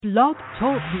Blog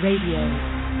Talk Radio.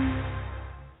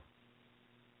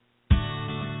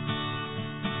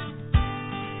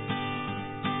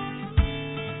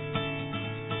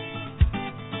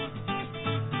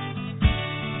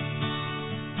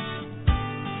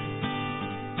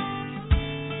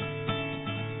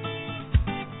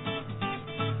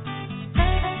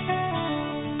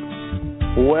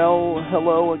 Well,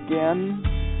 hello again.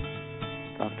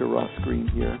 Dr. Ross Green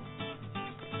here,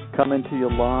 coming to you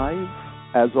live,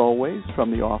 as always, from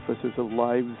the offices of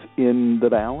Lives in the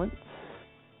Balance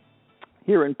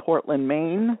here in Portland,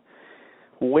 Maine,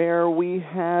 where we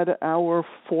had our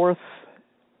fourth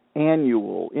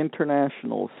annual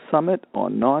International Summit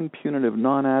on Non-Punitive,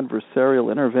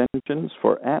 Non-Adversarial Interventions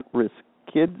for At-Risk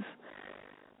Kids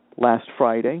last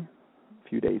Friday, a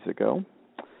few days ago.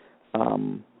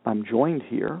 I'm joined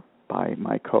here by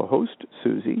my co-host,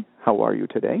 Susie. How are you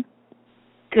today?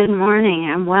 Good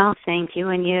morning. I'm well, thank you.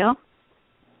 And you?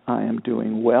 I am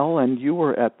doing well, and you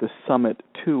were at the summit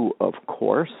too, of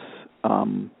course.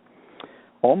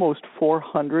 Almost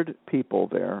 400 people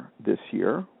there this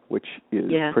year, which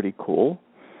is pretty cool.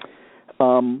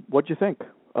 What'd you think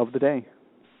of the day?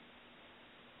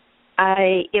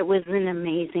 It was an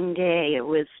amazing day. It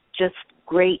was just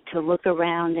great to look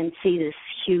around and see this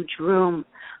huge room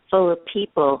full of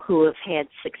people who have had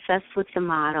success with the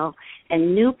model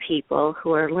and new people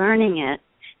who are learning it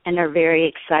and are very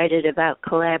excited about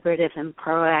collaborative and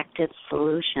proactive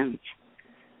solutions.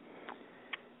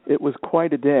 It was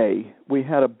quite a day. We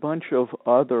had a bunch of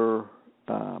other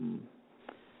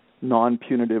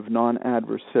non-punitive,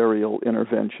 non-adversarial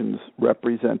interventions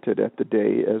represented at the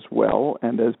day as well,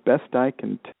 and as best I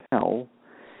can tell,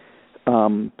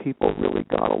 people really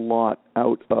got a lot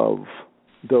out of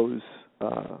those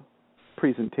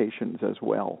presentations as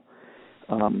well.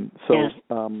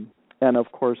 And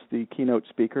of course the keynote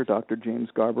speaker, Dr.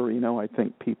 James Garbarino, I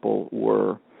think people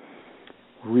were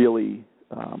really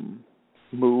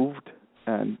moved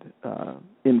and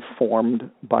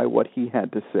informed by what he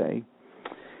had to say.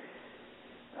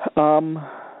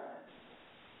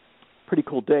 Pretty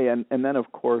cool day. And then,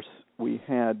 of course, we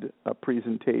had a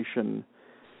presentation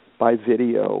by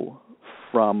video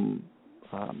from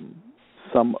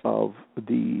some of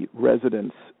the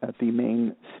residents at the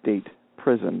Maine State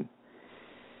Prison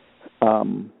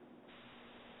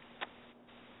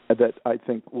that I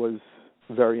think was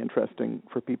very interesting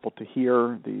for people to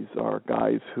hear. These are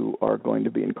guys who are going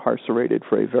to be incarcerated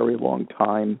for a very long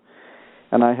time,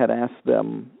 and I had asked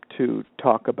them to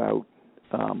talk about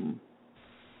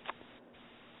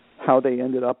how they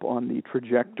ended up on the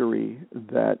trajectory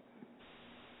that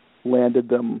landed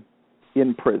them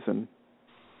in prison.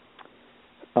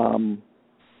 And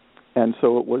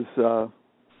so it was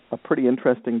a pretty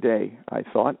interesting day, I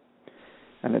thought,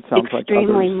 and it sounds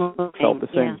extremely like others moving. felt the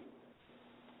same.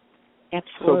 Yeah.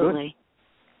 Absolutely.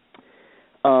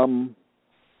 So good.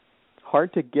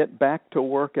 Hard to get back to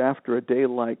work after a day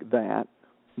like that,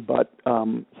 but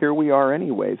here we are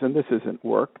anyways, and this isn't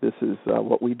work. This is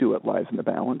what we do at Lives in the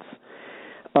Balance.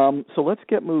 So let's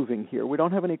get moving here. We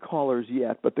don't have any callers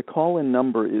yet, but the call-in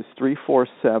number is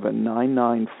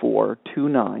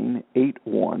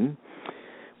 347-994-2981.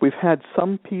 We've had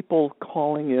some people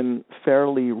calling in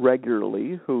fairly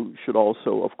regularly who should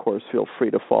also, of course, feel free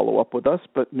to follow up with us,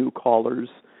 but new callers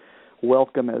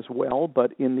welcome as well.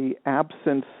 But in the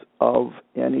absence of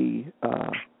any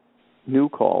new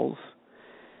calls,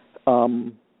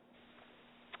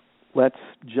 let's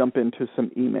jump into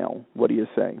some email. What do you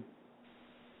say?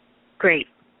 Great.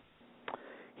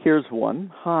 Here's one.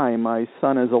 Hi, my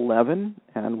son is 11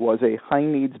 and was a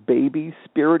high-needs baby,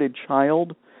 spirited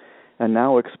child, and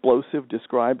now explosive.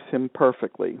 Describes him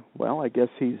perfectly. Well, I guess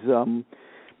he's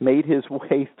made his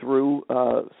way through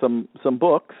some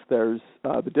books. There's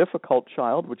The Difficult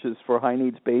Child, which is for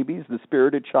high-needs babies, The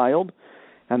Spirited Child,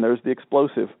 and there's The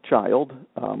Explosive Child.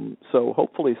 So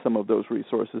hopefully some of those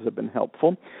resources have been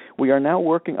helpful. We are now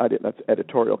working, that's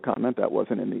editorial comment, that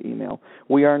wasn't in the email.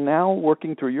 We are now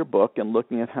working through your book and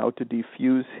looking at how to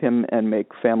defuse him and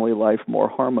make family life more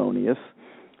harmonious.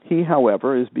 He,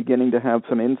 however, is beginning to have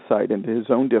some insight into his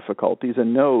own difficulties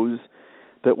and knows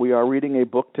that we are reading a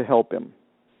book to help him.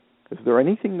 Is there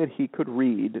anything that he could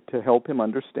read to help him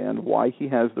understand why he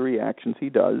has the reactions he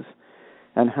does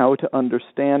and how to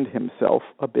understand himself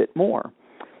a bit more?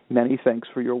 Many thanks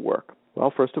for your work. Well,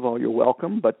 first of all, you're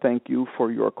welcome, but thank you for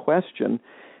your question.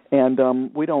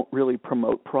 And we don't really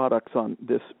promote products on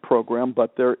this program,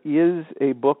 but there is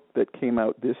a book that came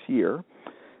out this year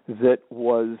that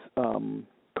was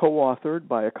co-authored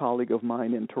by a colleague of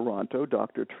mine in Toronto,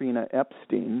 Dr. Trina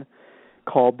Epstein,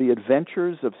 called The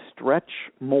Adventures of Stretch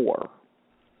More.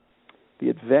 The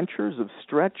Adventures of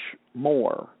Stretch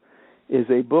Moore is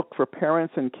a book for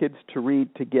parents and kids to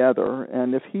read together.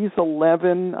 And if he's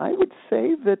 11, I would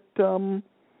say that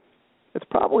it's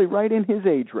probably right in his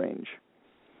age range.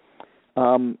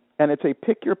 And it's a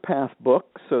pick your path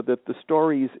book, so that the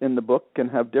stories in the book can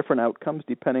have different outcomes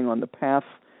depending on the path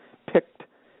picked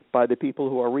by the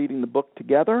people who are reading the book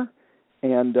together.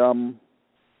 And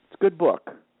it's a good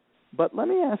book. But let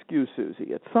me ask you,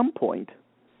 Susie, at some point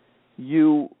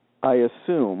you, I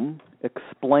assume,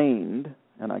 explained,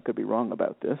 and I could be wrong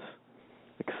about this,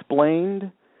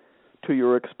 explained to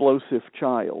your explosive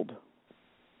child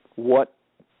what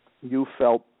you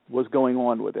felt was going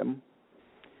on with him,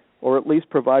 or at least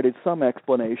provided some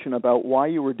explanation about why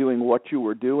you were doing what you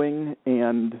were doing,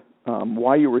 and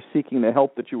why you were seeking the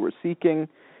help that you were seeking,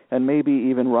 and maybe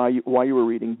even why you were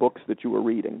reading books that you were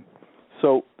reading.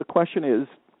 So the question is,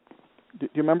 do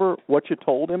you remember what you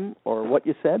told him or what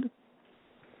you said?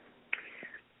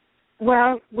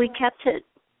 Well, we kept it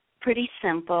pretty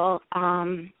simple,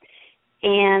 and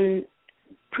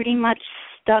pretty much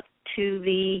stuck to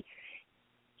the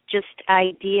just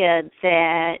idea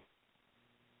that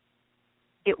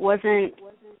it wasn't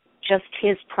just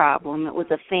his problem, it was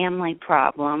a family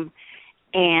problem,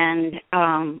 and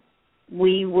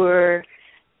we were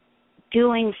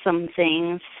doing some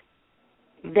things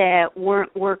that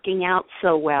weren't working out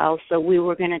so well, so we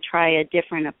were going to try a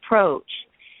different approach.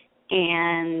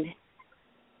 And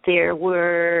there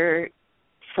were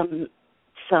some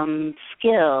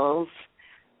skills,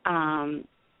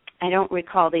 I don't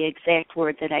recall the exact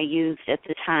word that I used at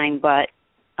the time, but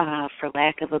for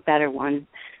lack of a better one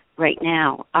right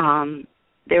now,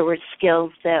 there were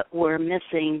skills that were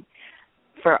missing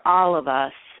for all of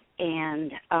us,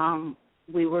 and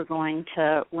we were going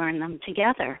to learn them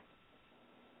together.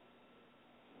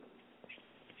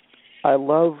 I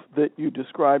love that you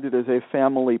described it as a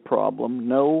family problem.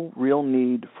 No real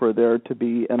need for there to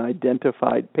be an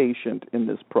identified patient in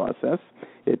this process.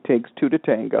 It takes two to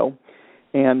tango.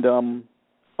 And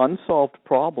unsolved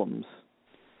problems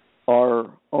are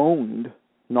owned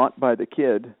not by the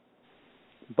kid,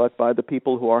 but by the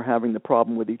people who are having the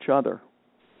problem with each other.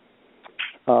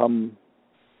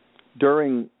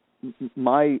 During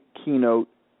my keynote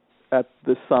at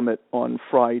the summit on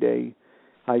Friday,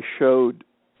 I showed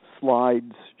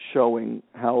slides showing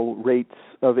how rates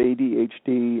of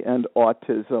ADHD and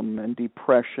autism and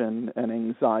depression and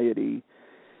anxiety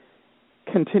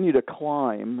continue to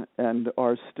climb and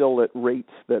are still at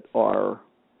rates that are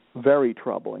very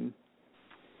troubling.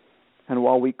 And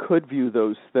while we could view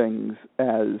those things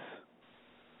as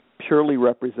purely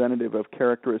representative of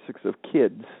characteristics of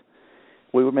kids,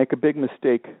 we would make a big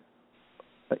mistake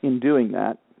in doing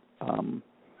that.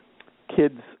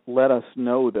 Kids let us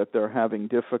know that they're having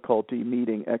difficulty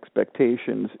meeting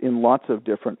expectations in lots of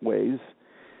different ways,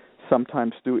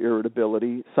 sometimes through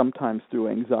irritability, sometimes through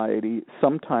anxiety,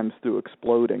 sometimes through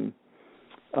exploding.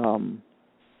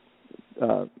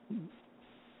 The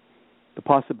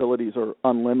possibilities are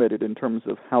unlimited in terms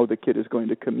of how the kid is going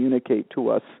to communicate to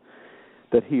us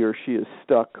that he or she is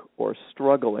stuck or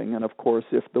struggling. And, of course,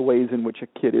 if the ways in which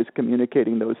a kid is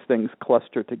communicating those things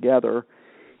cluster together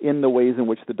in the ways in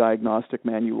which the diagnostic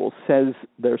manual says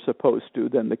they're supposed to,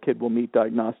 then the kid will meet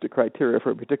diagnostic criteria for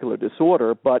a particular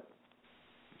disorder. But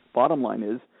bottom line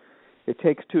is, it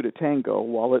takes two to tango.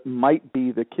 While it might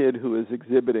be the kid who is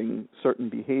exhibiting certain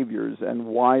behaviors, and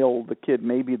while the kid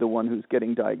may be the one who's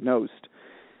getting diagnosed,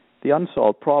 the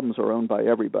unsolved problems are owned by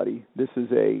everybody. This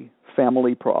is a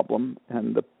family problem,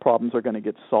 and the problems are going to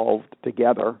get solved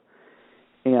together.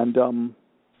 And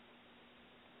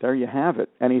there you have it.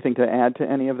 Anything to add to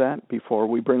any of that before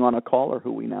we bring on a caller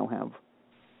who we now have?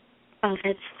 Oh,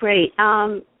 that's great.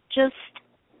 I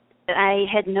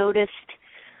had noticed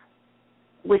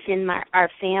within our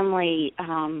family,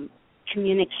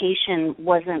 communication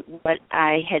wasn't what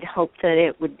I had hoped that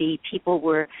it would be. People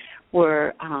were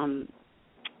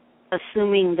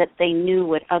assuming that they knew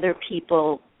what other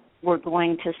people were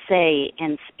going to say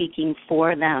and speaking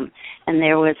for them, and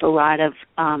there was a lot of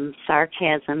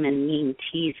sarcasm and mean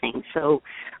teasing. So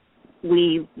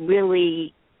we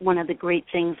really, one of the great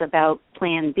things about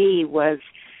Plan B was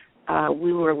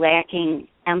we were lacking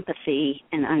empathy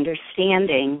and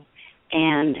understanding,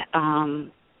 and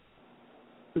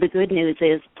the good news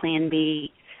is Plan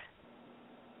B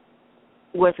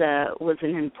was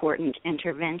an important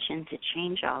intervention to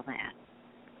change all that.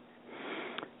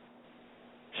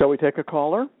 Shall we take a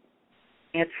caller?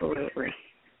 Absolutely.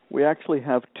 We actually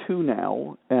have two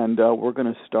now, and we're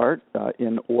going to start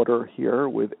in order here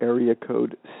with area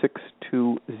code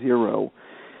 620.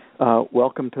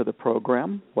 Welcome to the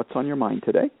program. What's on your mind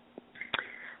today?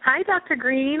 Hi, Dr.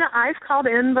 Green. I've called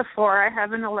in before. I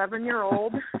have an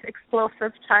 11-year-old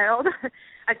explosive child.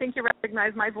 I think you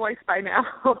recognize my voice by now.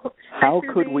 How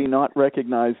could we not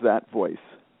recognize that voice?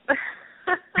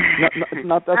 That's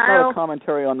not a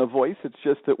commentary on the voice. It's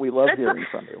just that we love hearing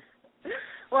from you.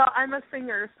 Well, I'm a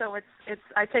singer, so it's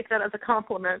I take that as a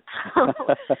compliment. So,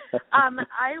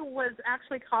 I was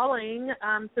actually calling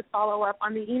to follow up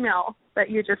on the email that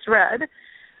you just read.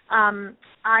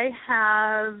 I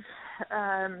have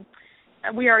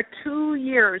we are 2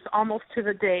 years almost to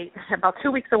the date, about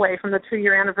 2 weeks away from the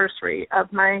 2-year anniversary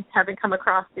of my having come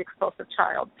across the explosive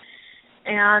child.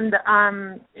 And,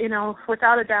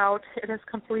 without a doubt, it has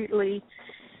completely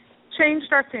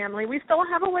changed our family. We still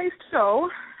have a ways to go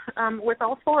with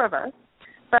all 4 of us,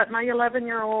 but my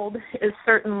 11-year-old is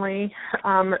certainly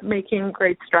making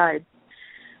great strides,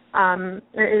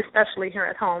 especially here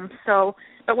at home. So,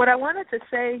 but what I wanted to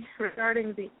say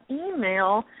regarding the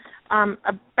email,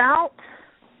 about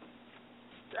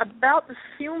a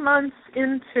few months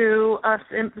into us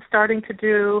starting to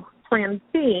do Plan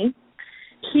B,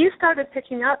 he started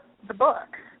picking up the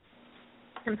book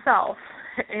himself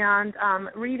and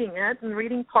reading it and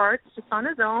reading parts just on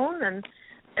his own and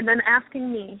then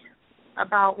asking me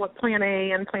about what Plan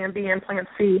A and Plan B and Plan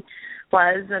C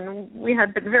was. And we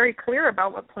had been very clear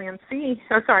about what Plan B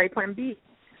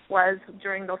was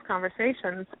during those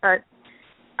conversations. But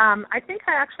I think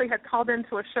I actually had called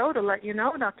into a show to let you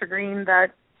know, Dr. Green, that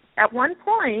at one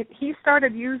point he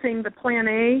started using the Plan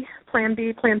A, Plan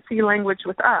B, Plan C language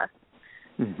with us.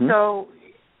 Mm-hmm. So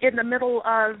in the middle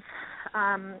of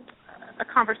a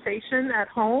conversation at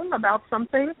home about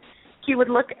something, he would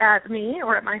look at me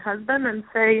or at my husband and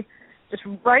say, just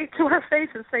right to our face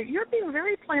and say, "You're being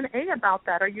very Plan A about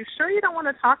that. Are you sure you don't want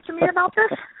to talk to me about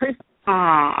this?"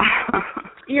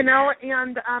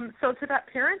 And so to that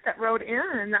parent that wrote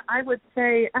in, I would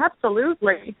say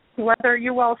absolutely. Whether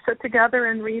you all sit together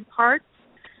and read parts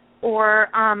or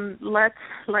let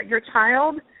your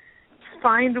child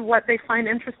find what they find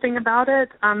interesting about it.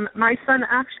 My son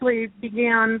actually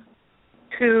began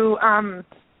to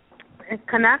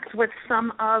connect with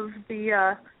some of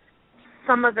the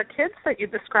kids that you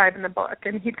describe in the book,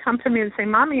 and he'd come to me and say,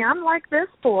 "Mommy, I'm like this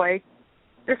boy.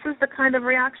 This is the kind of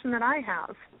reaction that I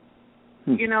have."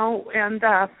 And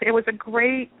it was a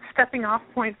great stepping off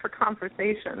point for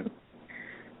conversation.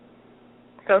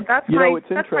 So that's it's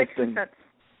that's interesting. My 2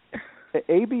 cents.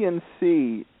 A, B, and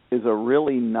C is a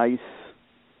really nice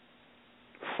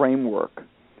framework,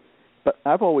 but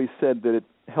I've always said that it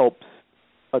helps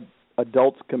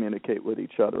adults communicate with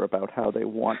each other about how they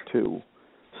want to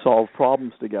solve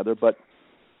problems together. But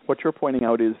what you're pointing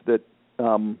out is that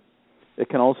it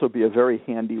can also be a very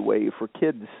handy way for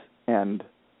kids and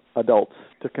adults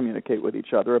to communicate with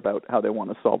each other about how they want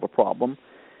to solve a problem.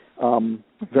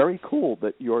 Very cool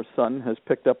that your son has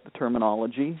picked up the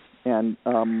terminology, and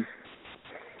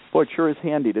it sure is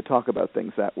handy to talk about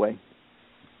things that way.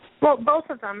 Well, both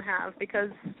of them have,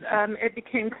 because it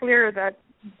became clear that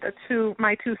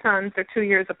my two sons, they're 2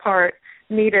 years apart,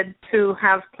 needed to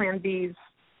have Plan Bs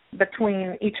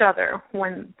between each other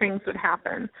when things would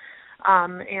happen.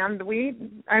 And we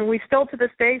still to this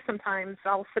day sometimes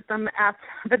I'll sit them at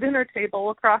the dinner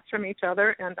table across from each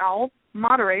other and I'll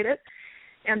moderate it,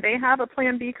 and they have a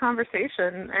Plan B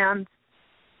conversation, and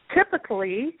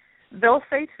typically they'll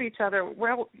say to each other,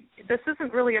 "Well, this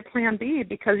isn't really a Plan B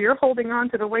because you're holding on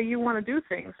to the way you want to do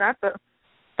things. That's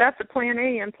a Plan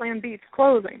A, and Plan B is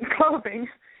clothing."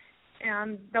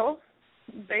 And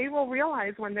they will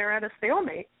realize when they're at a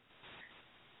stalemate,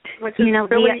 which is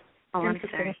really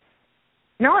interesting.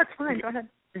 No, it's fine. Go ahead.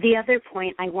 The other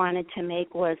point I wanted to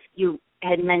make was you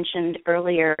had mentioned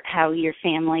earlier how your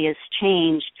family has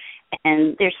changed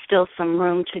and there's still some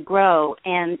room to grow.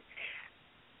 And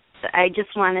I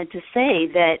just wanted to say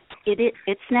that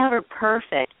it's never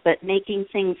perfect, but making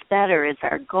things better is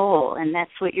our goal, and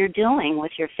that's what you're doing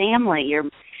with your family.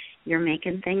 You're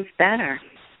making things better.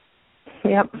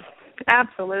 Yep,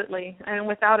 absolutely. And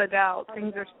without a doubt,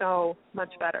 things are so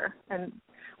much better. And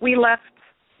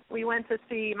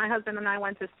my husband and I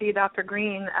went to see Dr.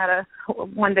 Green at a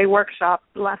one-day workshop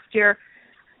last year,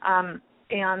 and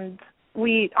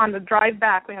on the drive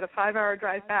back, we had a 5-hour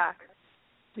drive back.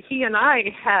 He and I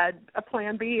had a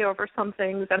Plan B over some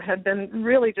things that had been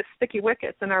really just sticky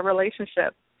wickets in our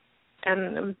relationship,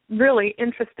 and it was really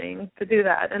interesting to do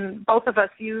that. And both of us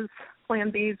use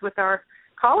Plan Bs with our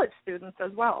college students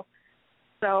as well.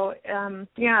 So,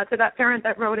 to that parent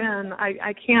that wrote in,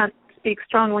 I can't speak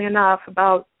strongly enough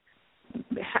about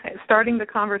starting the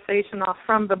conversation off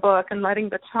from the book and letting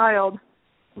the child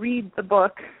read the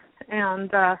book. And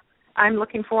I'm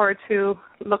looking forward to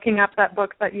looking up that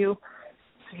book that you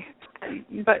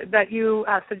that you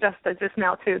suggested just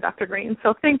now too, Dr. Green.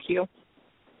 So thank you.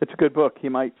 It's a good book. He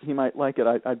might like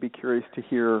it. I'd be curious to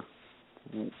hear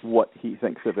what he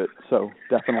thinks of it. So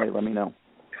definitely let me know.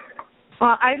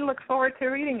 Well, I look forward to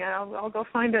reading it. I'll go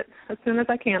find it as soon as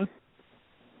I can.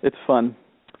 It's fun,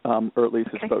 or at least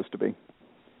it's supposed to be.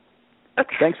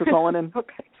 Okay. Thanks for calling in.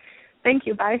 Okay. Thank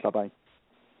you. Bye. Take Bye-bye.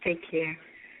 care.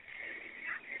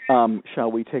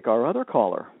 Shall we take our other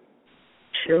caller?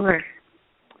 Sure.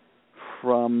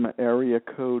 From area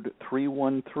code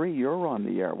 313, you're on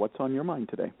the air. What's on your mind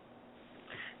today?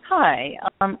 Hi.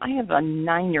 I have a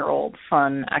 9-year-old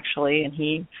son, actually, and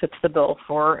he fits the bill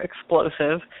for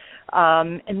explosive.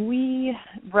 And we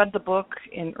read the book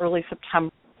in early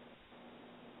September.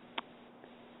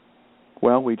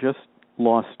 Well, we just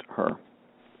lost her.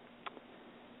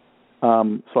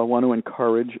 So I want to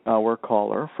encourage our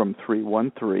caller from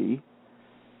 313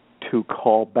 to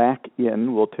call back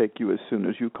in. We'll take you as soon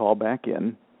as you call back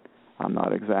in. I'm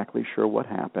not exactly sure what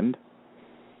happened.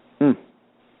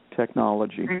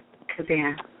 Technology.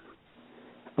 Yeah.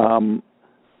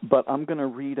 But I'm going to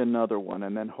read another one,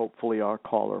 and then hopefully our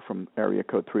caller from area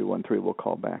code 313 will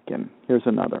call back in. Here's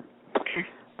another. Okay.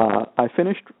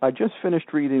 I just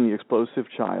finished reading The Explosive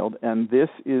Child, and this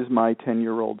is my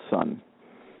 10-year-old son.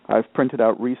 I've printed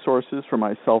out resources for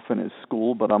myself and his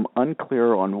school, but I'm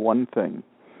unclear on one thing.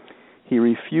 He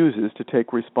refuses to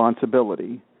take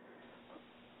responsibility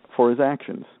for his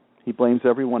actions. He blames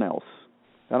everyone else.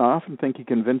 And I often think he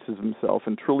convinces himself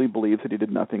and truly believes that he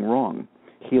did nothing wrong.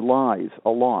 He lies a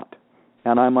lot,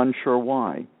 and I'm unsure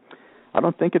why. I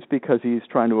don't think it's because he's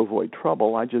trying to avoid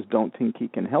trouble. I just don't think he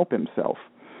can help himself.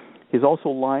 He's also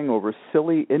lying over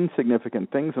silly,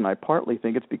 insignificant things, and I partly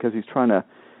think it's because he's trying to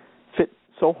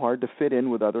so hard to fit in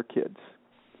with other kids.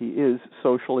 He is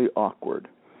socially awkward.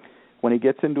 When he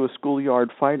gets into a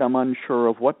schoolyard fight, I'm unsure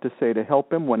of what to say to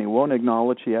help him when he won't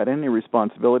acknowledge he had any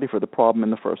responsibility for the problem in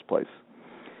the first place.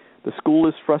 The school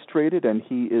is frustrated, and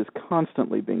he is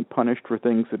constantly being punished for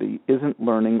things that he isn't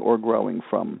learning or growing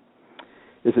from.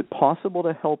 Is it possible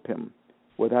to help him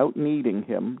without needing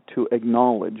him to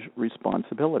acknowledge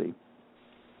responsibility?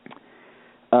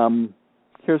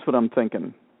 Here's what I'm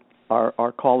thinking.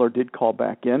 Our caller did call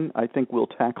back in. I think we'll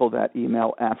tackle that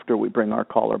email after we bring our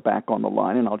caller back on the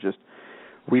line, and I'll just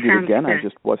read it again. I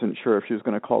just wasn't sure if she was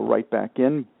going to call right back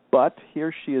in. But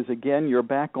here she is again. You're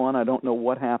back on. I don't know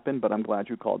what happened, but I'm glad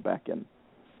you called back in.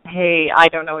 Hey, I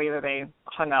don't know either. They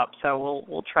hung up, so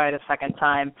we'll try it a second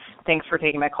time. Thanks for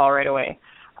taking my call right away.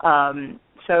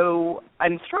 So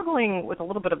I'm struggling with a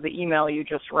little bit of the email you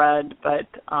just read, but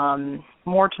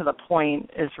more to the point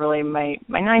is really my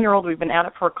 9-year-old. We've been at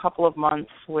it for a couple of months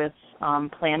with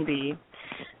Plan B,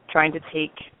 trying to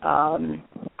take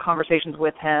conversations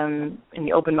with him in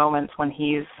the open moments when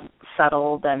he's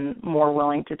settled and more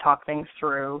willing to talk things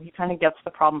through. He kind of gets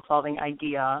the problem-solving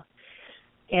idea.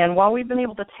 And while we've been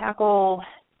able to tackle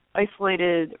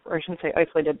isolated, or I shouldn't say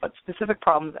isolated, but specific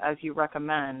problems as you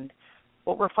recommend,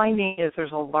 what we're finding is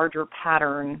there's a larger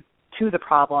pattern to the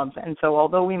problems. And so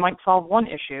although we might solve one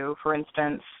issue, for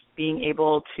instance, being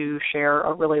able to share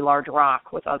a really large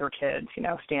rock with other kids,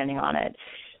 standing on it,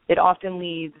 it often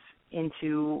leads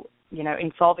into,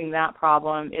 in solving that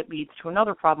problem, it leads to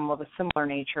another problem of a similar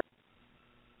nature.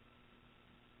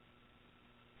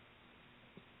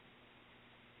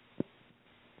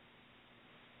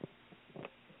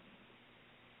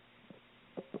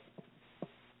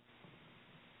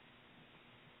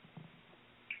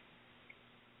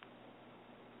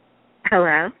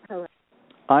 Hello?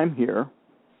 I'm here.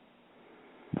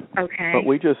 Okay. But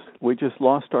we just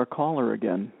lost our caller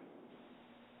again.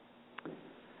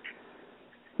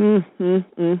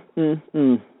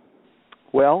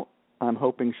 Well, I'm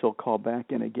hoping she'll call back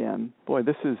in again. Boy,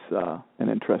 this is an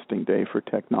interesting day for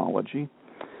technology.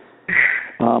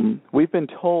 We've been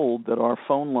told that our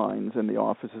phone lines in the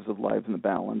offices of Lives in the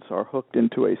Balance are hooked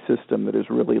into a system that is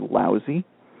really lousy.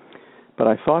 But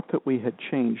I thought that we had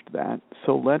changed that.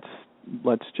 So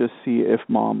let's just see if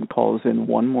Mom calls in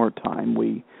one more time.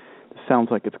 Sounds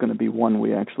like it's going to be one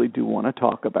we actually do want to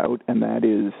talk about, and that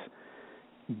is,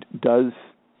 does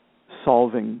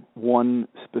solving one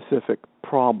specific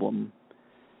problem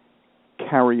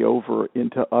carry over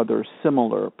into other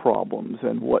similar problems,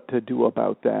 and what to do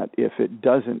about that if it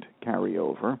doesn't carry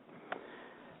over?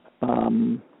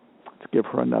 Let's give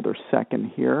her another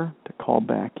second here to call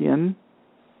back in.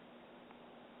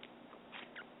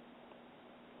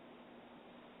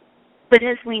 But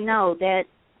as we know, that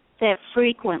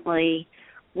frequently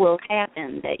will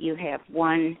happen, that you have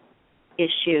one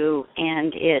issue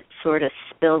and it sort of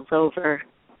spills over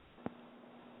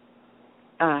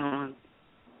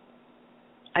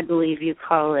I believe you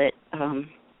call it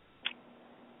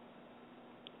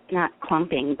not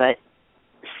clumping, but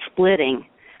splitting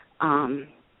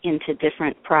into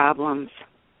different problems.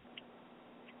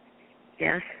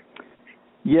 Yes?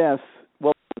 Yes.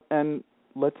 Well, and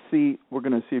let's see, we're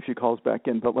going to see if she calls back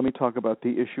in, but let me talk about the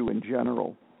issue in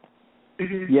general.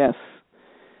 Mm-hmm. Yes,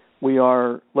 we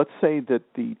are, let's say that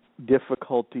the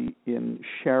difficulty in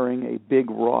sharing a big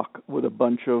rock with a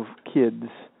bunch of kids,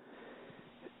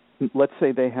 let's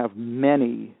say they have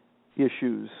many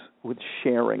issues with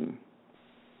sharing.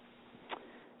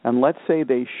 And let's say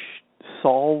they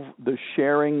solve the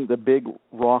sharing the big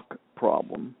rock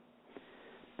problem,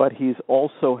 but he's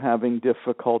also having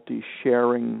difficulty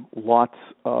sharing lots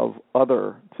of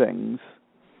other things.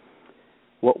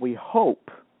 What we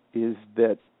hope is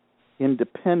that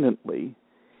independently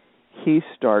he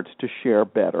starts to share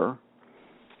better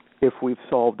if we've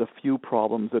solved a few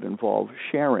problems that involve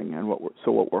sharing. And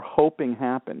what we're hoping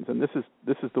happens, and this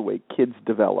is the way kids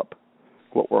develop.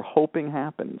 What we're hoping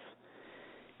happens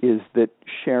is that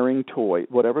sharing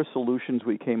whatever solutions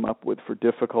we came up with for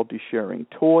difficulty sharing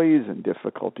toys and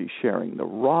difficulty sharing the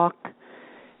rock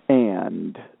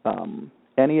and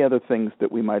any other things that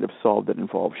we might have solved that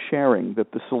involve sharing,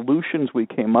 that the solutions we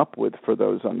came up with for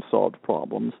those unsolved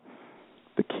problems,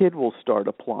 the kid will start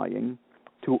applying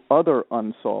to other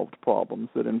unsolved problems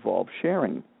that involve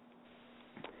sharing.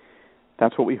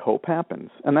 That's what we hope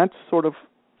happens. And that's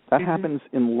that happens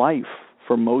in life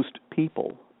for most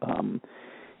people.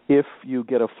 If you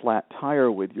get a flat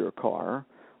tire with your car,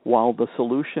 while the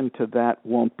solution to that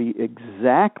won't be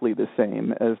exactly the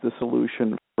same as the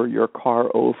solution for your car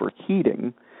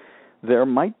overheating, there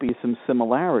might be some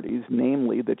similarities,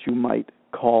 namely that you might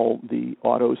call the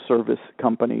auto service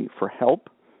company for help.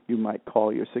 You might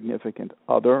call your significant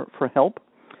other for help.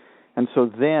 And so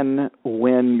then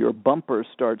when your bumper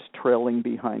starts trailing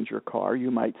behind your car,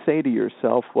 you might say to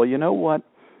yourself, well, you know what?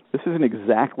 This isn't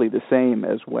exactly the same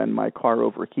as when my car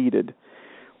overheated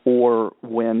or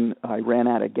when I ran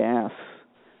out of gas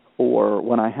or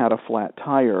when I had a flat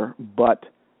tire, but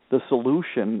the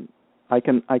solution, I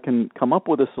can come up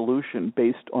with a solution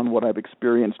based on what I've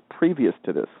experienced previous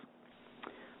to this.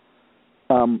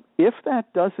 If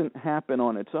that doesn't happen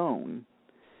on its own,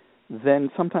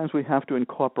 then sometimes we have to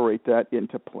incorporate that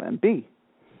into Plan B,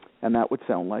 and that would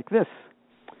sound like this.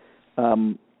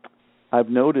 I've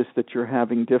noticed that you're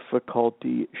having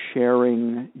difficulty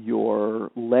sharing your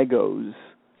Legos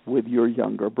with your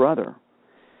younger brother.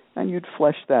 And you'd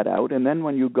flesh that out, and then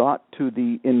when you got to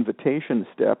the invitation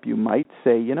step, you might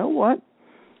say, you know what?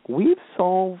 We've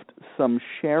solved some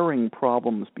sharing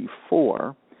problems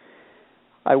before.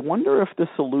 I wonder if the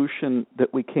solution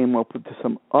that we came up with to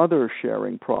some other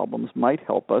sharing problems might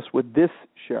help us with this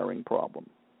sharing problem.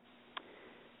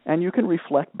 And you can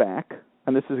reflect back.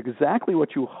 And this is exactly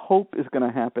what you hope is going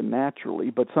to happen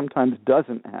naturally, but sometimes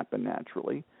doesn't happen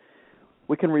naturally.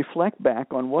 We can reflect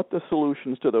back on what the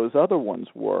solutions to those other ones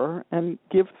were and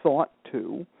give thought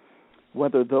to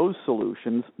whether those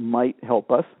solutions might help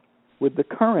us with the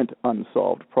current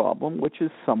unsolved problem, which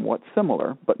is somewhat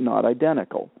similar but not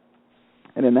identical.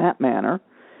 And in that manner,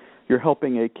 you're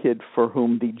helping a kid for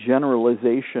whom the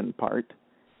generalization part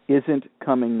isn't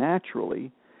coming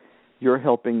naturally. You're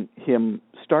helping him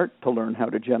start to learn how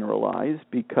to generalize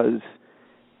because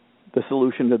the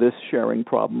solution to this sharing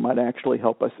problem might actually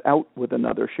help us out with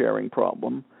another sharing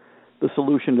problem. The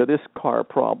solution to this car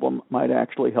problem might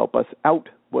actually help us out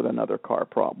with another car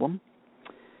problem.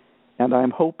 And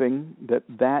I'm hoping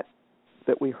that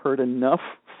we heard enough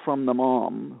from the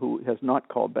mom who has not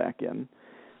called back in.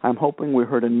 I'm hoping we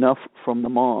heard enough from the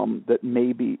mom that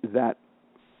maybe that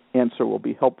answer will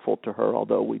be helpful to her,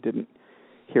 although we didn't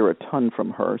hear a ton from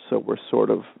her, so we're sort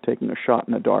of taking a shot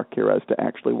in the dark here as to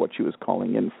actually what she was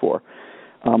calling in for.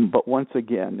 But once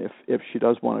again, if she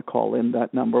does want to call in,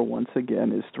 that number once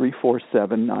again is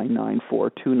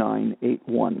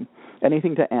 347-994-2981.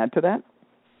 Anything to add to that?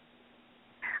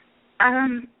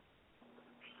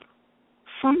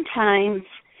 Sometimes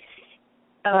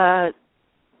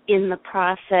in the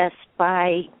process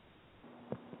by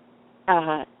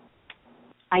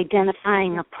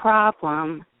identifying a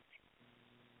problem,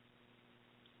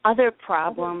 other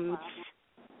problems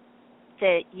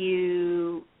that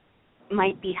you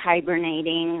might be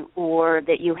hibernating or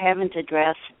that you haven't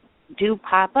addressed do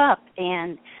pop up.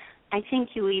 And I think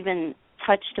you even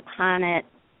touched upon it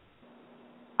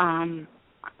on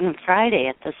Friday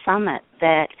at the summit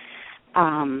that,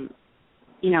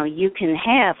 you can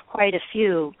have quite a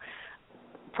few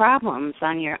problems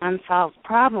on your unsolved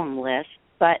problem list,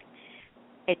 but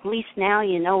at least now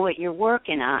you know what you're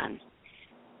working on.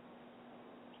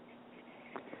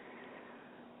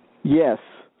 Yes,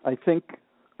 I think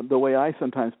the way I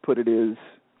sometimes put it is,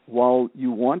 while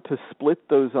you want to split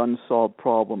those unsolved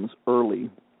problems early,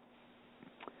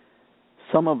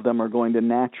 some of them are going to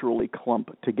naturally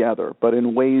clump together, but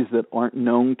in ways that aren't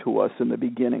known to us in the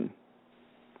beginning.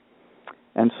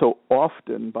 And so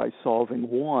often by solving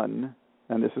one,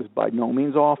 and this is by no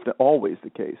means often always the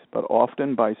case, but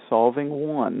often by solving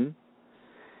one,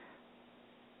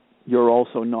 you're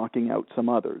also knocking out some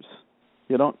others.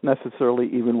 You don't necessarily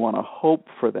even want to hope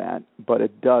for that, but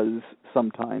it does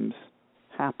sometimes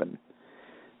happen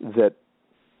that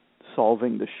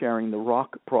solving the sharing the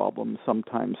rock problem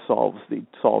sometimes solving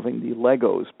the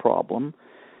Legos problem.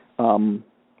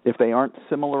 If they aren't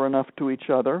similar enough to each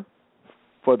other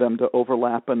for them to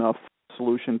overlap enough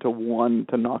solution to one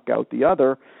to knock out the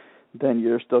other, then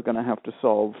you're still going to have to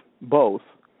solve both.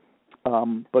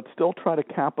 But still try to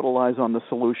capitalize on the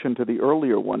solution to the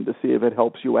earlier one to see if it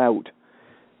helps you out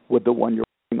with the one you're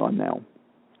working on now.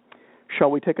 Shall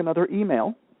we take another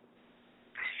email?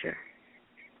 Sure.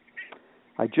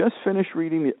 I just finished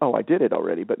reading I did it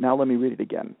already, but now let me read it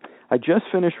again. I just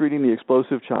finished reading The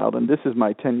Explosive Child, and this is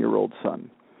my 10-year-old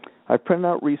son. I've printed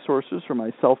out resources for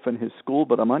myself and his school,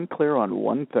 but I'm unclear on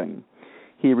one thing.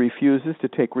 He refuses to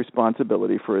take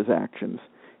responsibility for his actions.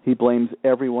 He blames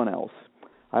everyone else.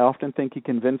 I often think he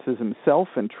convinces himself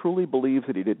and truly believes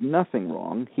that he did nothing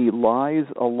wrong. He lies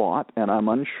a lot, and I'm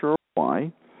unsure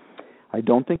why. I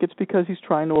don't think it's because he's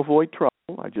trying to avoid trouble.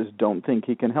 I just don't think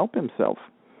he can help himself.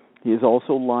 He is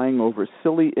also lying over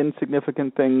silly,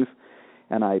 insignificant things,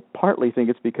 and I partly think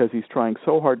it's because he's trying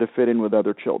so hard to fit in with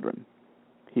other children.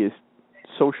 He is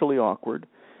socially awkward.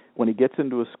 When he gets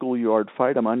into a schoolyard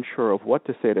fight, I'm unsure of what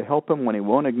to say to help him when he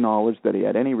won't acknowledge that he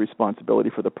had any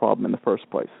responsibility for the problem in the first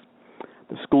place.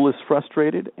 The school is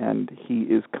frustrated, and he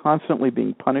is constantly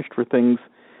being punished for things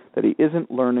that he isn't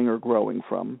learning or growing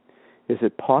from. Is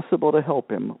it possible to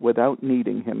help him without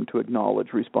needing him to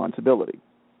acknowledge responsibility?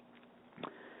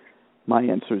 My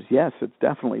answer is yes, it's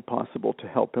definitely possible to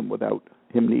help him without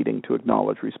him needing to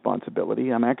acknowledge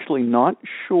responsibility. I'm actually not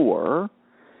sure,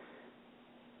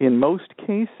 in most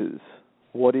cases,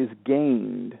 what is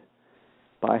gained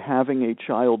by having a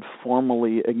child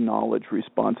formally acknowledge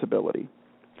responsibility.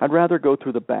 I'd rather go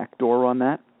through the back door on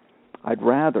that. I'd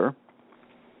rather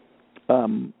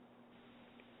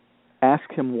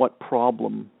ask him what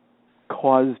problem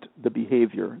caused the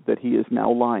behavior that he is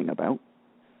now lying about,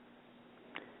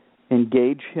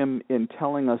 engage him in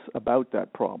telling us about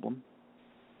that problem.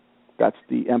 That's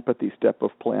the empathy step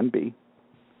of Plan B.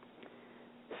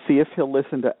 See if he'll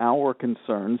listen to our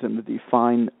concerns and to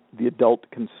define the adult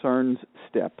concerns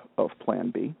step of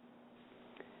Plan B.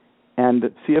 And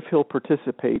see if he'll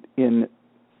participate in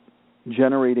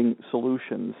generating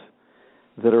solutions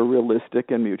that are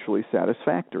realistic and mutually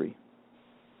satisfactory.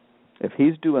 If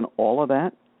he's doing all of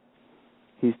that,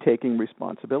 he's taking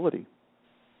responsibility.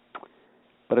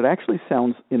 But it actually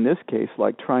sounds, in this case,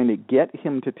 like trying to get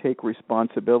him to take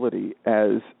responsibility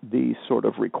as the sort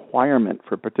of requirement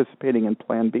for participating in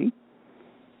Plan B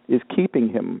is keeping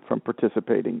him from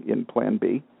participating in Plan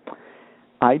B.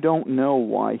 I don't know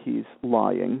why he's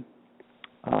lying.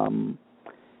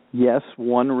 Yes,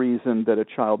 one reason that a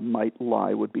child might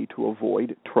lie would be to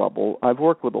avoid trouble. I've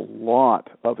worked with a lot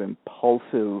of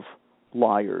impulsive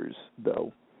liars,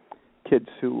 though, kids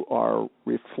who are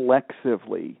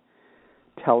reflexively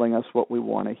telling us what we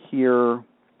want to hear,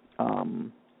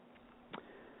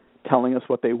 telling us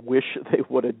what they wish they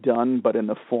would have done, but in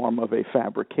the form of a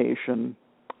fabrication.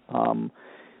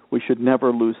 We should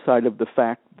never lose sight of the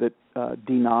fact that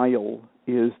denial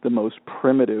is the most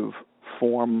primitive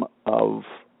form of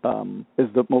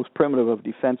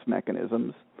defense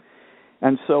mechanisms.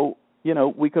 And so,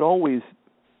 we could always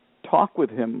talk with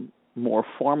him more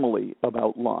formally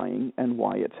about lying and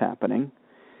why it's happening.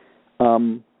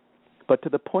 But to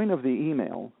the point of the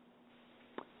email,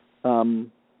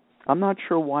 I'm not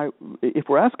sure why. If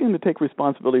we're asking him to take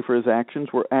responsibility for his actions,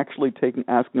 we're actually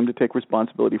asking him to take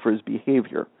responsibility for his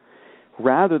behavior,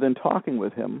 rather than talking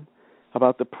with him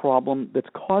about the problem that's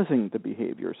causing the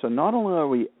behavior. So not only are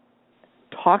we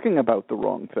talking about the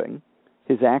wrong thing,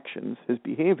 his actions, his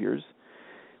behaviors,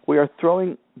 we are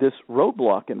throwing this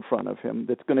roadblock in front of him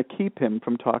that's going to keep him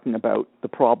from talking about the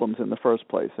problems in the first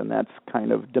place, and that's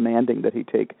kind of demanding that he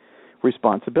take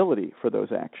responsibility for those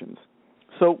actions.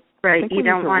 So right, you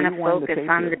don't want to focus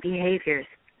on the behaviors.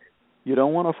 You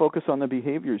don't want to focus on the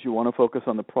behaviors. You want to focus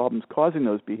on the problems causing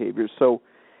those behaviors. So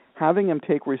having him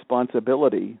take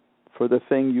responsibility for the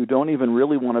thing you don't even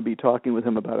really want to be talking with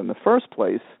him about in the first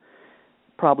place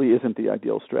probably isn't the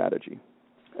ideal strategy.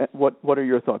 What are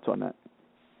your thoughts on that?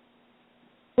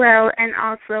 Well, and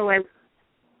also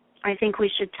I think we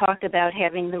should talk about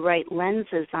having the right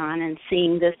lenses on and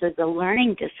seeing this as a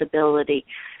learning disability,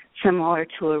 similar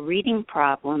to a reading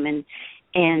problem,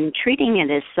 and treating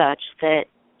it as such that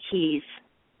he's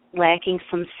lacking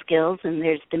some skills and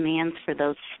there's demands for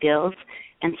those skills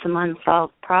and some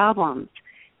unsolved problems.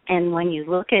 And when you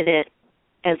look at it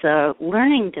as a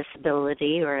learning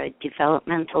disability or a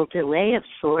developmental delay of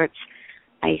sorts,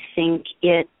 I think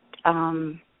it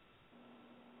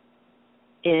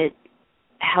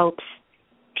helps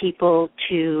people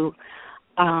to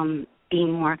be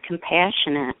more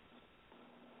compassionate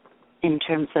in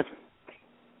terms of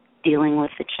dealing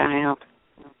with the child.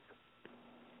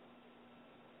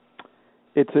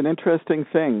 It's an interesting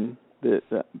thing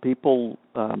that people,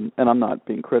 and I'm not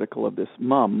being critical of this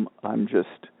mom, I'm just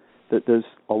that there's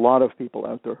a lot of people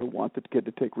out there who want the kid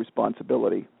to take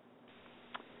responsibility.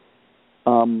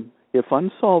 If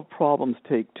unsolved problems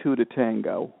take two to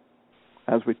tango,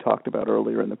 as we talked about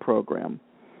earlier in the program,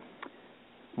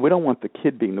 we don't want the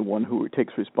kid being the one who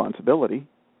takes responsibility.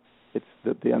 It's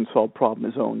that the unsolved problem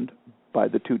is owned by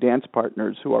the two dance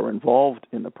partners who are involved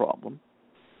in the problem.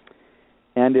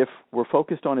 And if we're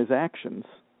focused on his actions,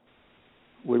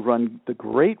 we run the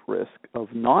great risk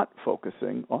of not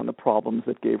focusing on the problems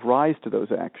that gave rise to those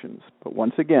actions. But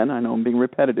once again, I know I'm being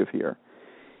repetitive here.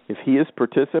 If he is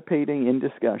participating in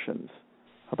discussions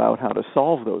about how to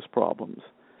solve those problems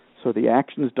so the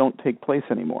actions don't take place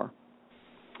anymore,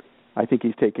 I think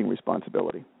he's taking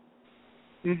responsibility.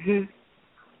 Mhm.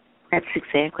 That's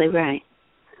exactly right.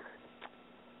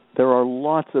 There are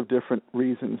lots of different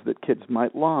reasons that kids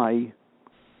might lie.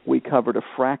 We covered a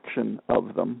fraction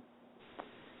of them.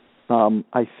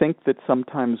 I think that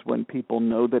sometimes when people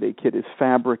know that a kid is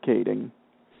fabricating,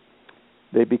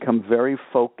 they become very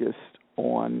focused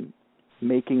on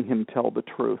making him tell the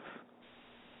truth.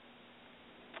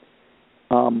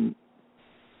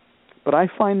 But I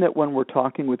find that when we're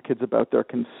talking with kids about their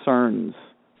concerns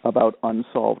about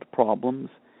unsolved problems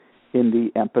in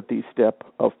the empathy step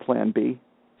of Plan B,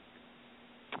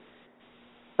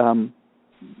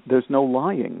 there's no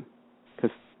lying,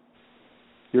 because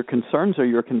your concerns are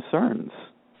your concerns.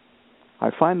 I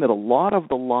find that a lot of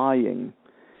the lying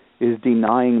is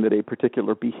denying that a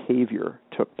particular behavior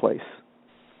took place.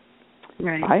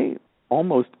 Right. I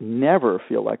almost never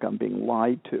feel like I'm being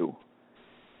lied to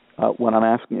when I'm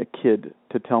asking a kid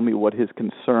to tell me what his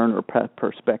concern or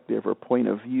perspective or point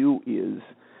of view is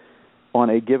on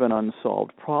a given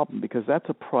unsolved problem, because that's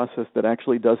a process that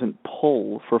actually doesn't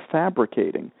pull for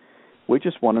fabricating. We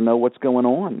just want to know what's going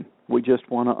on. We just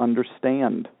want to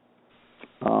understand.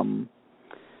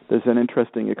 There's an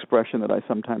interesting expression that I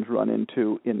sometimes run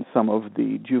into in some of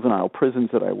the juvenile prisons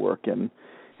that I work in.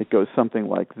 It goes something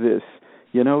like this: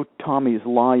 you know, Tommy's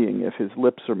lying if his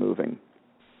lips are moving.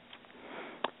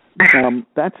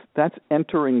 That's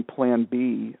entering Plan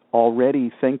B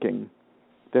already thinking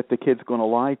that the kid's going to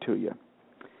lie to you.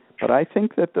 But I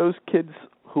think that those kids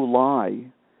who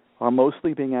lie are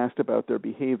mostly being asked about their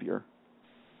behavior,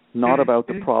 not about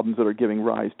the problems that are giving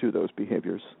rise to those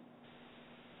behaviors.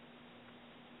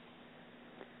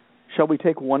 Shall we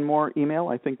take one more email?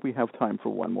 I think we have time for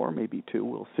one more, maybe two.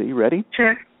 We'll see. Ready?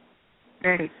 Sure.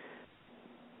 Ready.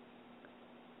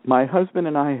 My husband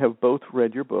and I have both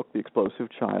read your book, The Explosive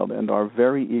Child, and are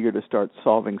very eager to start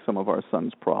solving some of our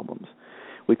son's problems.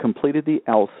 We completed the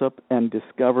LSUP and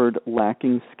discovered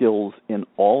lacking skills in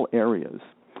all areas.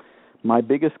 My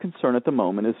biggest concern at the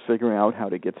moment is figuring out how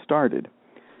to get started.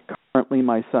 Currently,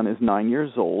 my son is 9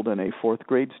 years old and a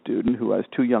fourth-grade student who has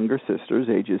two younger sisters,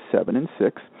 ages 7 and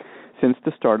 6. Since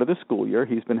the start of the school year,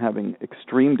 he's been having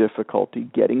extreme difficulty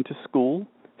getting to school,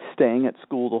 staying at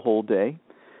school the whole day,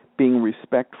 being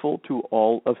respectful to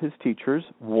all of his teachers,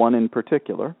 one in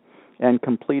particular, and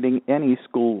completing any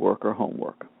schoolwork or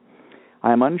homework.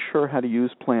 I am unsure how to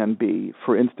use Plan B,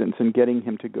 for instance, in getting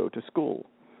him to go to school.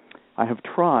 I have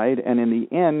tried, and in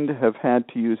the end have had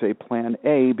to use a Plan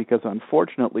A because,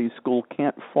 unfortunately, school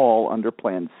can't fall under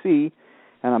Plan C,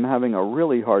 and I'm having a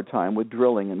really hard time with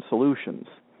drilling and solutions.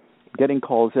 Getting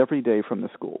calls every day from the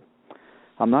school.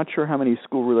 I'm not sure how many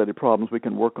school-related problems we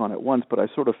can work on at once, but I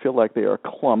sort of feel like they are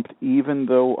clumped, even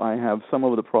though I have some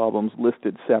of the problems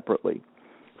listed separately.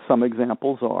 Some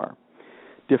examples are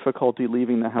difficulty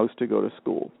leaving the house to go to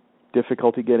school,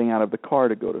 difficulty getting out of the car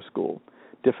to go to school,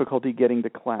 difficulty getting to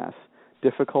class,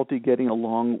 difficulty getting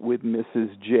along with Mrs.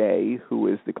 J, who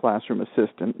is the classroom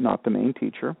assistant, not the main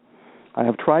teacher. I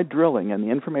have tried drilling, and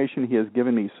the information he has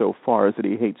given me so far is that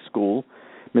he hates school.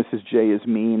 Mrs. J is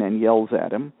mean and yells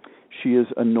at him. She is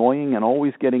annoying and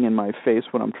always getting in my face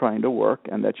when I'm trying to work,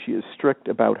 and that she is strict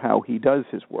about how he does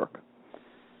his work.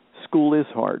 School is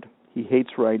hard. He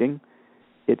hates writing.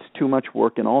 it's too much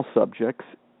work in all subjects,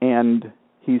 and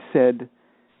he said,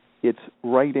 it's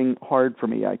writing hard for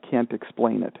me. I can't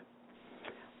explain it.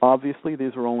 Obviously,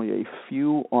 these are only a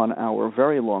few on our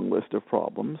very long list of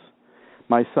problems.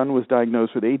 My son was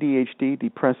diagnosed with ADHD,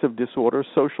 depressive disorder,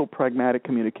 social pragmatic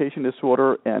communication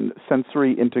disorder, and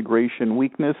sensory integration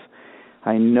weakness.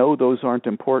 I know those aren't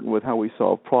important with how we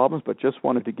solve problems, but just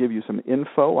wanted to give you some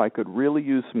info. I could really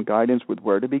use some guidance with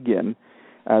where to begin,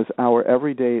 as our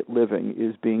everyday living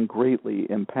is being greatly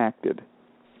impacted.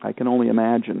 I can only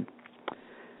imagine.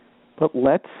 But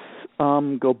let's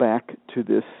go back to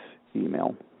this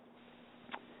email.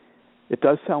 It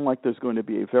does sound like there's going to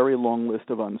be a very long list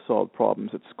of unsolved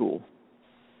problems at school.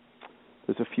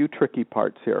 There's a few tricky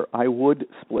parts here. I would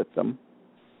split them,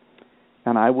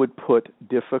 and I would put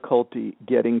difficulty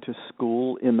getting to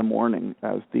school in the morning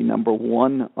as the number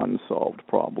one unsolved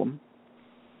problem.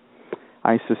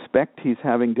 I suspect he's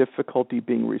having difficulty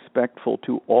being respectful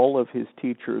to all of his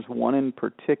teachers, one in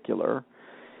particular,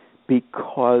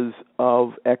 because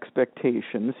of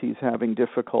expectations. He's having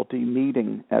difficulty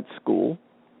meeting at school.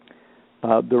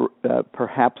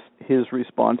 Perhaps his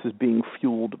response is being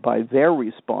fueled by their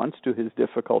response to his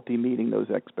difficulty meeting those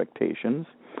expectations.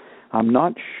 I'm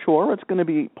not sure it's going to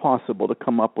be possible to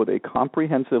come up with a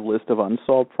comprehensive list of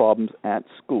unsolved problems at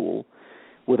school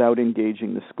without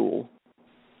engaging the school.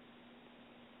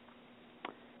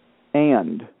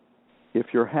 And if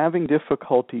you're having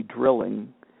difficulty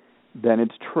drilling, then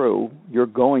it's true, you're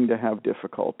going to have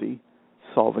difficulty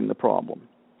solving the problem.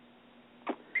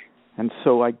 And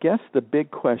so I guess the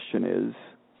big question is,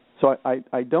 so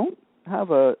I don't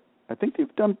have I think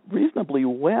you've done reasonably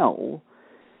well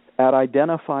at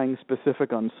identifying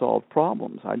specific unsolved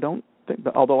problems. I don't think,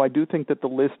 although I do think that the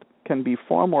list can be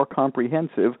far more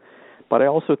comprehensive, but I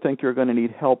also think you're going to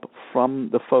need help from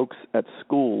the folks at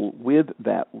school with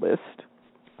that list.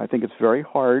 I think it's very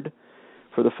hard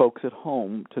for the folks at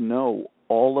home to know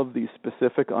all of these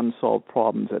specific unsolved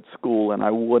problems at school, and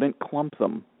I wouldn't clump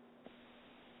them.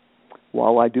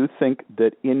 While I do think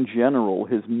that in general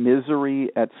his misery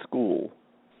at school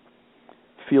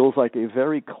feels like a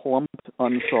very clumped,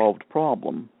 unsolved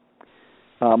problem,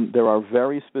 there are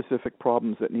very specific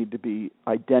problems that need to be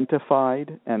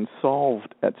identified and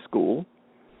solved at school.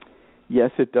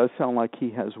 Yes, it does sound like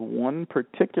he has one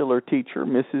particular teacher,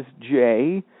 Mrs.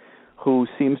 J., who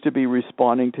seems to be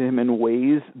responding to him in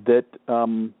ways that,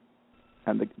 and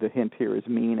the hint here is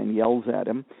mean and yells at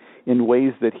him, in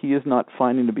ways that he is not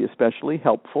finding to be especially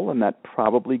helpful, and that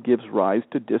probably gives rise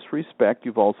to disrespect.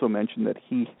 You've also mentioned that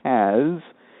he has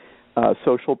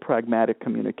social pragmatic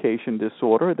communication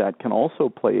disorder. That can also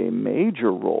play a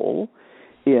major role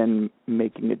in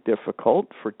making it difficult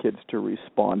for kids to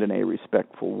respond in a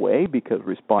respectful way, because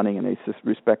responding in a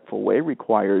respectful way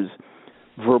requires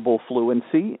verbal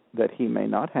fluency that he may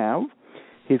not have.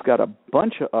 He's got a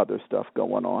bunch of other stuff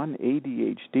going on,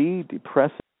 ADHD,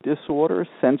 depressive disorder,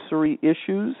 sensory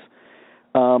issues.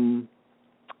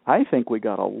 I think we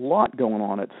got a lot going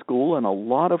on at school and a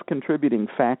lot of contributing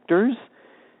factors.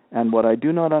 And what I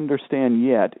do not understand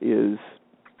yet is,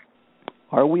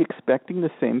 are we expecting the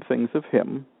same things of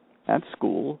him at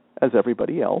school as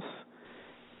everybody else?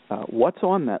 What's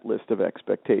on that list of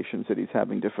expectations that he's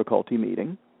having difficulty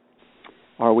meeting?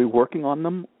 Are we working on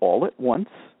them all at once,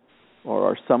 or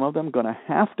are some of them going to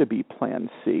have to be Plan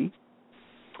C?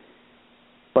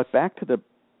 But back to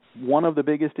one of the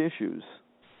biggest issues.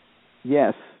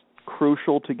 Yes,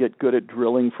 crucial to get good at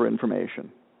drilling for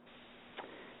information.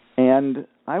 And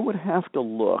I would have to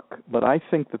look, but I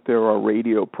think that there are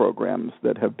radio programs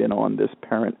that have been on this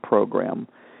parent program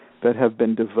that have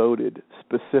been devoted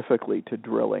specifically to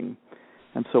drilling.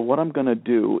 And so what I'm going to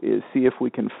do is see if we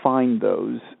can find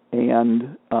those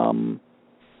and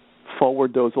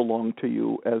forward those along to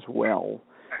you as well.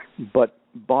 But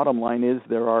bottom line is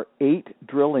there are 8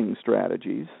 drilling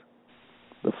strategies.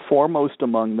 The foremost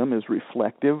among them is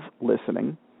reflective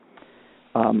listening,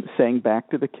 saying back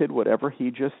to the kid whatever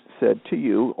he just said to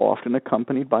you, often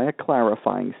accompanied by a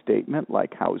clarifying statement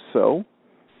like, how so?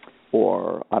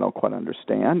 Or, I don't quite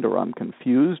understand, or I'm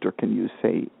confused, or can you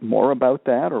say more about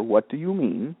that, or what do you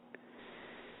mean?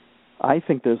 I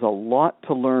think there's a lot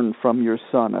to learn from your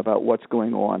son about what's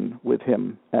going on with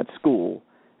him at school.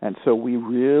 And so we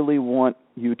really want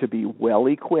you to be well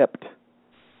equipped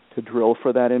to drill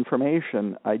for that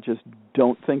information. I just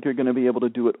don't think you're going to be able to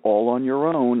do it all on your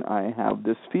own. I have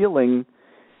this feeling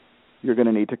you're going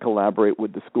to need to collaborate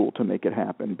with the school to make it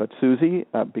happen. But Susie,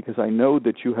 because I know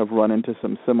that you have run into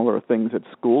some similar things at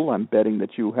school, I'm betting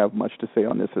that you have much to say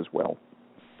on this as well.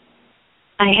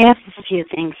 I have a few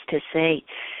things to say.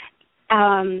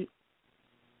 I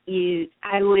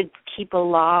would keep a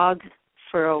log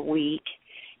for a week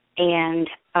and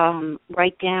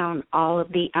write down all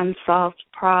of the unsolved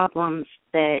problems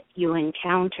that you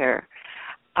encounter.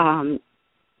 I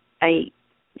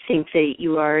think that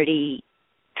you already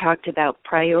talked about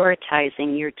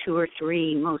prioritizing your 2 or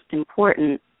 3 most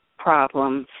important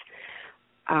problems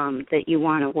that you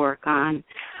want to work on.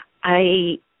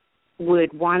 I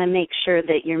would want to make sure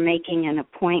that you're making an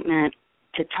appointment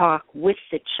to talk with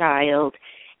the child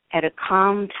at a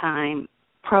calm time,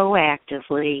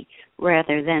 proactively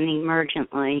rather than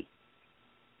emergently.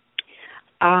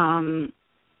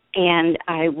 And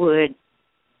I would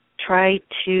try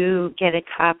to get a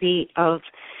copy of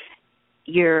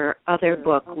your other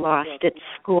book, Lost at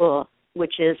School,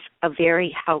 which is a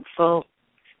very helpful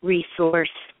resource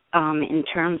in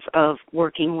terms of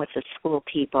working with the school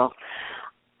people.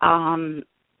 Our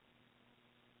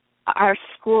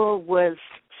school was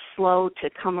slow to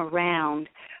come around,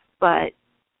 but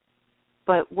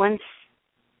once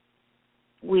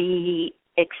we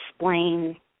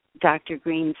explained Dr.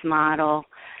 Green's model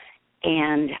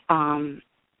and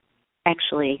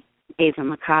actually gave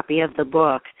him a copy of the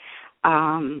book,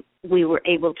 we were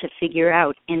able to figure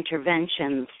out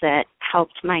interventions that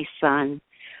helped my son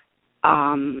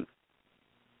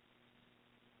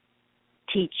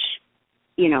teach,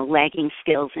 lagging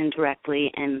skills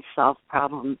indirectly and solve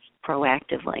problems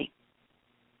proactively.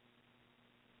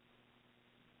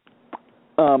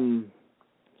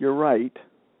 You're right.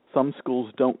 Some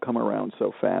schools don't come around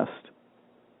so fast.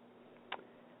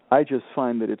 I just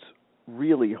find that it's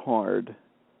really hard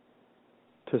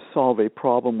to solve a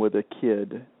problem with a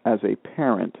kid as a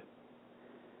parent,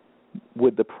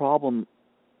 with the problem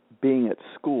being at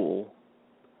school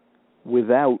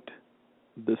without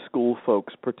the school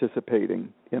folks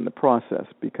participating in the process,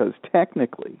 because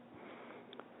technically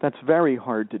that's very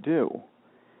hard to do,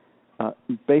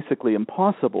 basically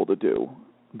impossible to do,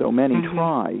 though many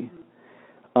try,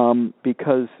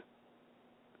 because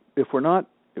if we're not,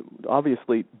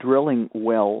 obviously drilling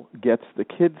well gets the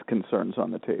kids' concerns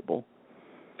on the table,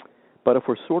 but if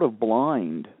we're sort of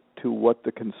blind to what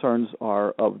the concerns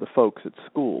are of the folks at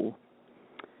school,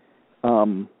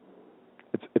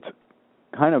 it's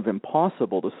kind of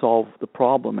impossible to solve the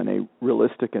problem in a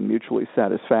realistic and mutually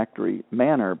satisfactory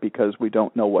manner because we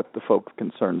don't know what the folks'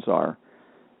 concerns are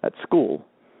at school.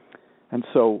 And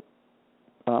so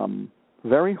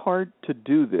very hard to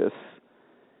do this,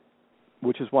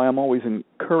 which is why I'm always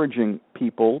encouraging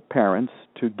people, parents,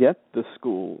 to get the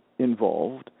school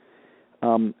involved.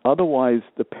 Otherwise,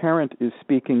 the parent is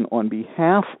speaking on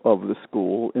behalf of the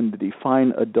school in the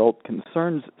Define Adult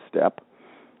Concerns step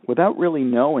without really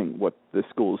knowing what the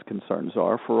school's concerns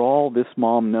are. For all this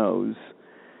mom knows,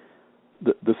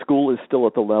 the school is still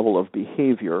at the level of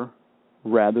behavior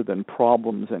rather than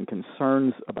problems and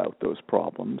concerns about those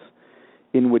problems,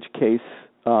 in which case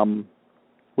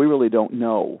we really don't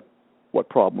know what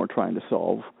problem we're trying to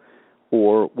solve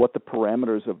or what the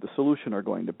parameters of the solution are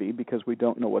going to be because we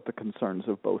don't know what the concerns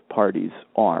of both parties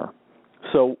are.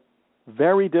 So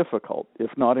very difficult, if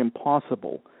not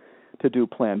impossible, to do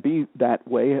Plan B that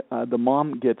way. The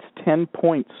mom gets 10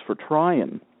 points for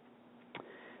trying.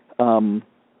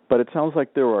 But it sounds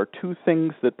like there are 2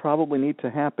 things that probably need to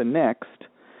happen next.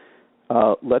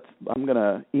 I'm going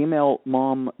to email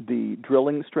Mom the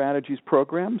Drilling Strategies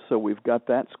program, so we've got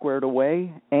that squared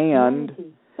away. And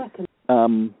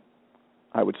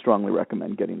I would strongly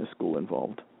recommend getting the school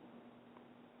involved.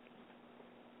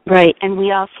 Right, and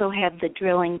we also have the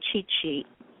drilling cheat sheet.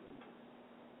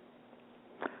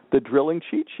 The drilling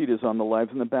cheat sheet is on the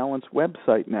Lives in the Balance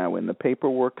website now in the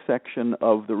paperwork section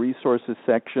of the resources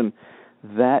section.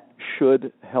 That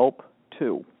should help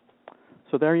too.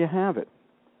 So there you have it.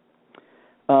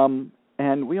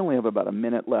 And we only have about a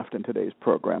minute left in today's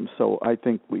program, so I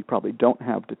think we probably don't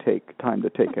have to take time to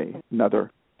take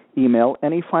another email.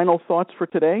 Any final thoughts for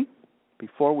today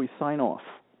before we sign off?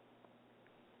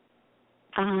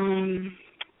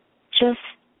 Just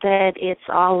that it's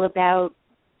all about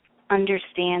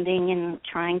understanding and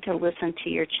trying to listen to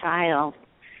your child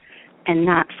and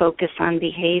not focus on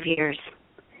behaviors.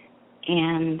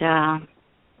 And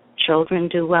children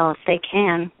do well if they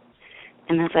can.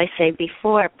 And as I say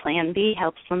before, Plan B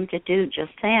helps them to do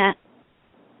just that.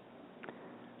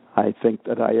 I think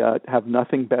that I have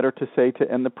nothing better to say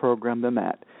to end the program than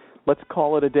that. Let's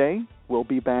call it a day. We'll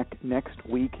be back next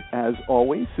week as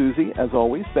always. Susie, as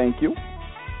always, thank you.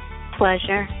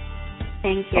 Pleasure.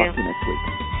 Thank you. Talk to you next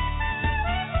week.